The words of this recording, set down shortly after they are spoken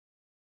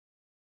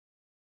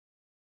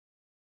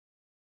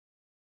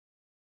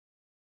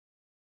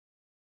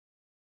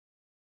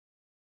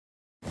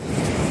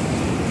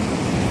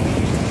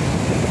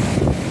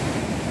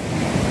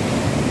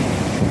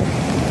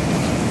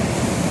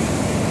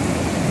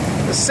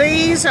The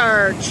seas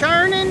are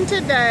churning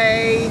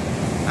today.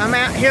 I'm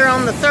out here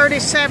on the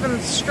 37th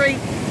Street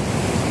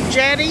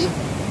Jetty,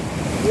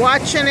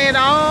 watching it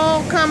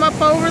all come up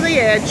over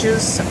the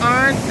edges.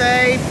 Aren't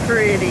they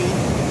pretty?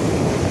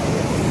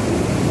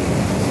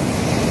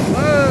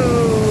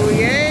 Whoa,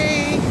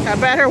 yay. I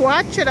better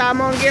watch it. I'm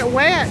gonna get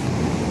wet.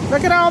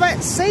 Look at all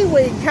that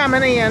seaweed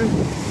coming in.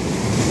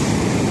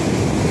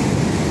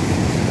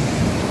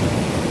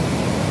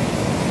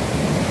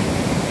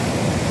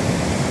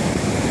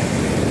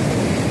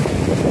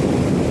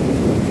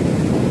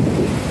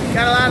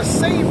 Got a lot of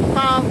sea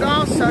fog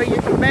also.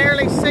 You can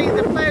barely see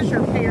the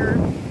pleasure pier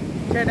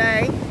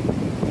today.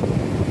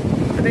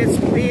 But it's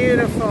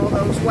beautiful.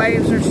 Those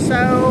waves are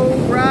so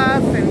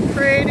rough and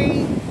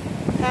pretty.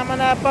 Coming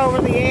up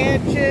over the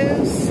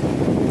edges.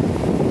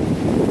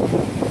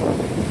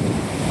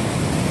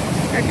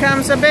 Here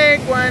comes a big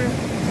one.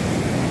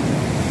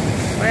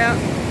 Well,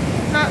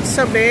 not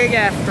so big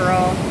after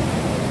all.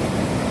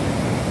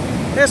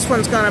 This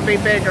one's gonna be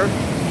bigger.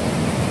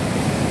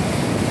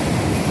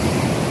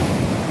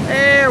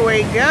 There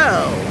we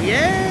go.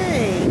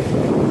 Yay!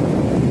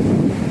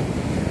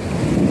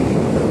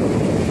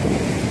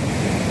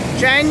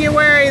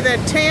 January the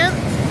 10th,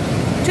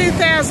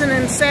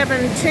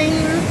 2017.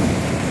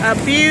 A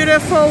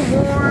beautiful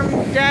warm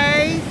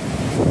day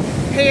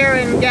here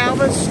in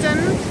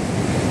Galveston.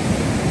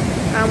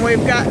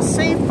 We've got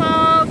sea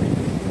fog,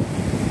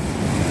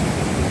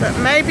 but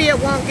maybe it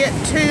won't get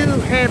too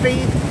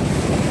heavy,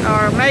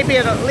 or maybe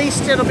at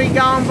least it'll be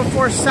gone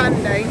before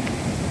Sunday.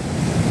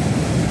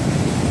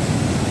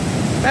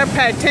 Better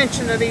pay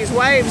attention to these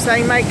waves.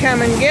 They may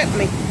come and get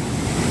me.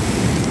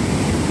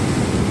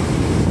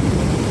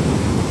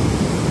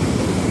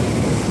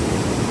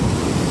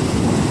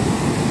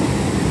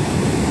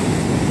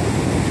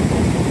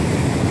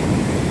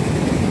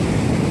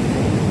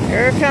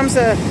 Here comes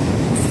a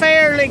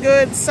fairly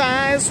good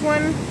size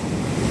one.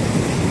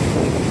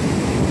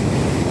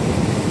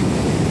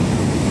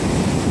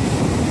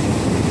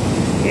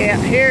 Yeah,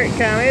 here it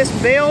comes. It's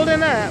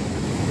building up.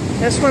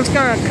 This one's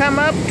gonna come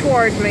up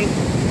toward me.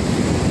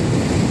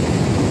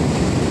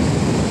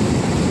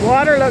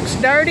 Water looks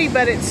dirty,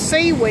 but it's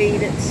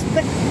seaweed. It's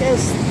thick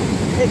as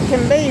it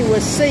can be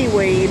with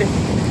seaweed.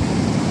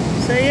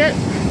 See it?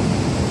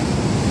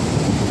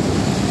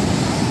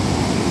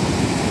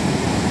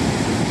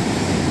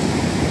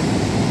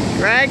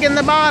 Dragging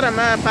the bottom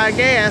up, I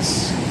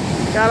guess.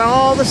 Got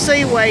all the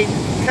seaweed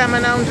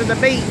coming onto the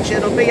beach.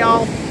 It'll be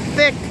all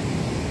thick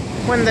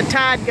when the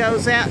tide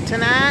goes out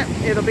tonight.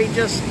 It'll be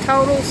just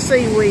total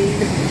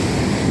seaweed.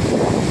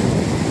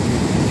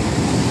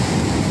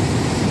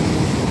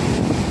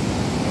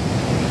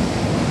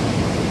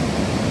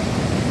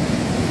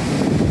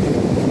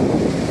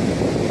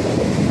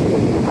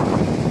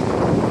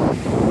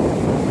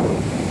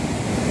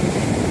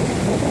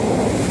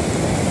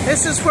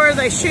 This is where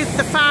they shoot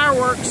the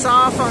fireworks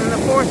off on the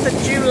 4th of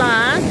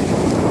July.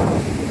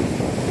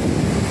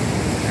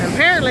 And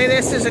apparently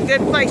this is a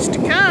good place to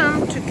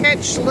come to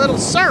catch a little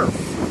surf.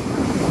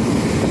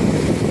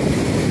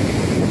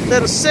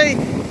 Little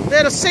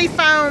sea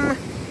foam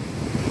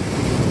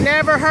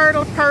never hurt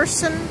a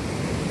person.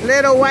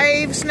 Little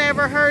waves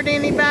never hurt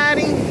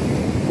anybody.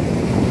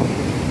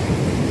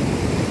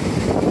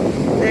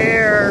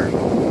 They're,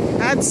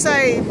 I'd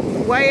say,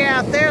 way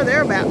out there,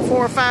 they're about 4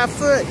 or 5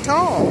 foot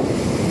tall.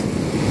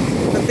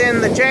 But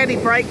then the jetty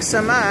breaks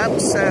them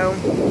up, so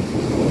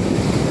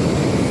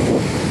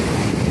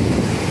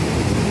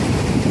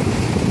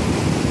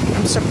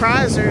I'm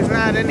surprised there's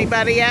not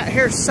anybody out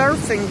here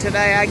surfing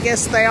today. I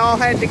guess they all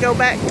had to go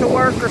back to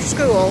work or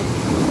school.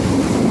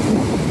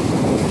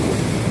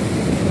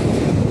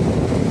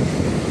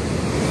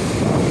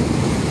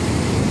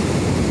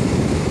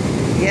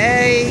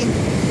 Yay!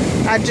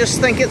 I just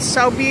think it's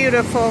so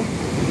beautiful.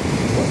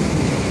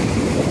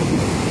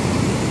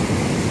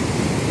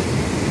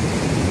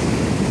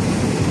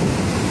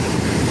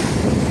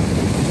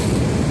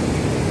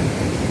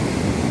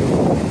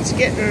 It's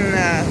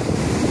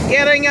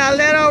getting a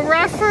little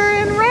rougher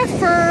and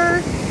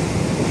rougher.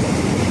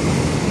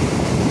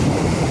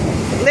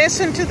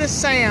 Listen to the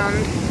sound.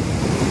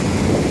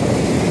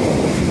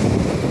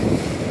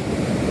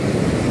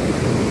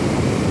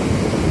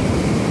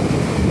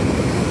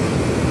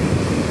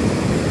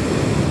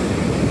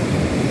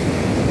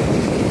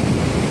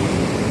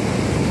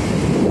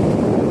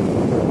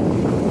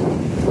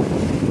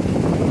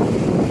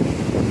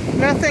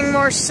 Nothing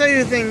more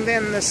soothing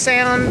than the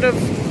sound of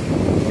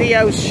the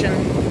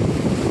ocean.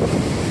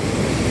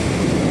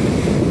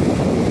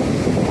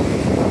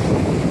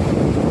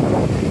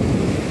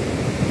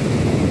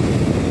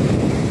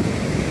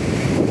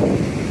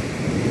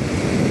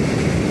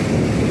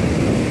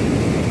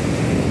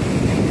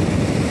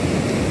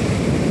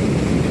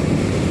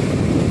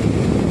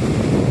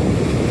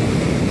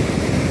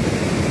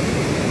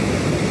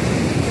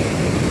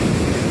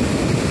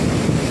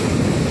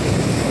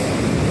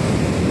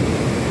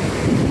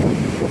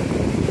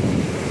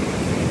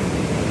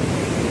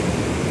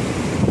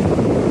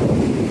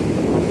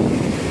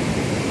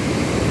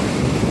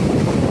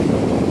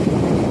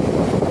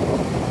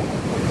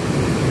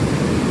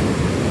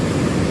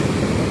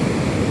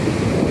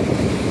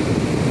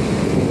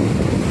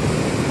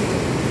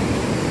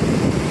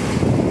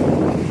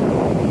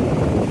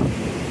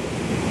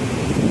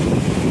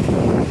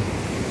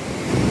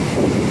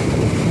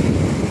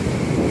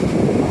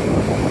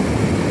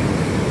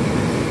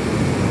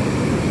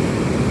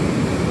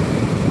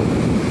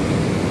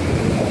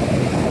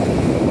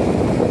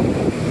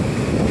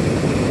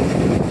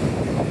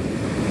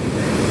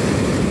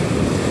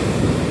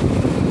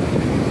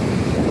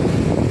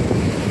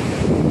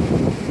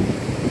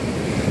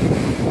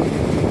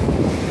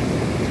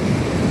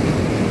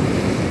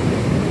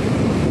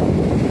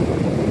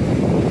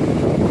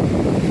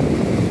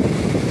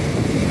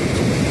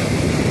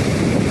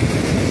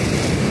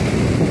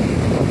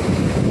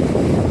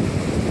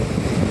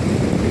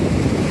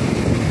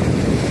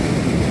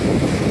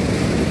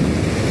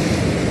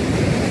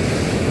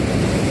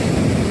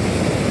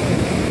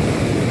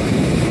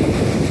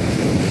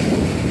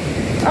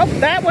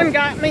 one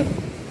got me.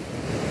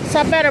 So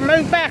I better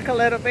move back a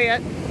little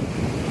bit.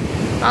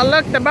 Oh,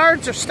 look, the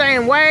birds are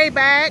staying way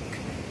back.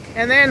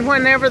 And then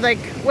whenever the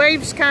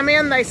waves come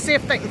in, they see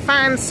if they can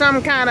find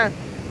some kind of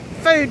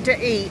food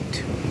to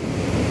eat.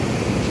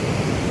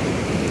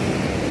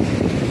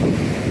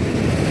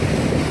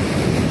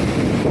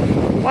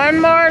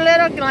 One more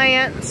little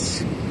glance,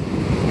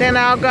 then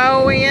I'll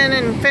go in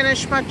and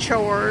finish my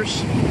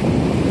chores.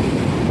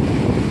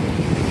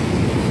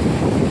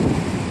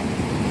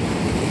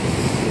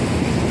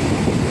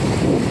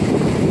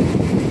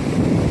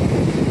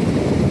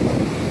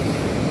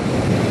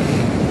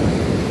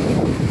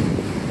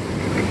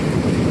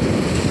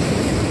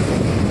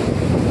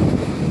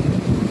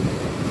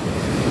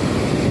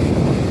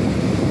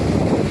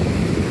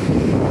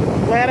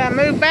 Let I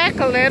move back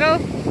a little.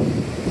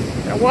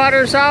 The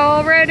water's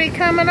already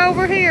coming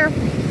over here.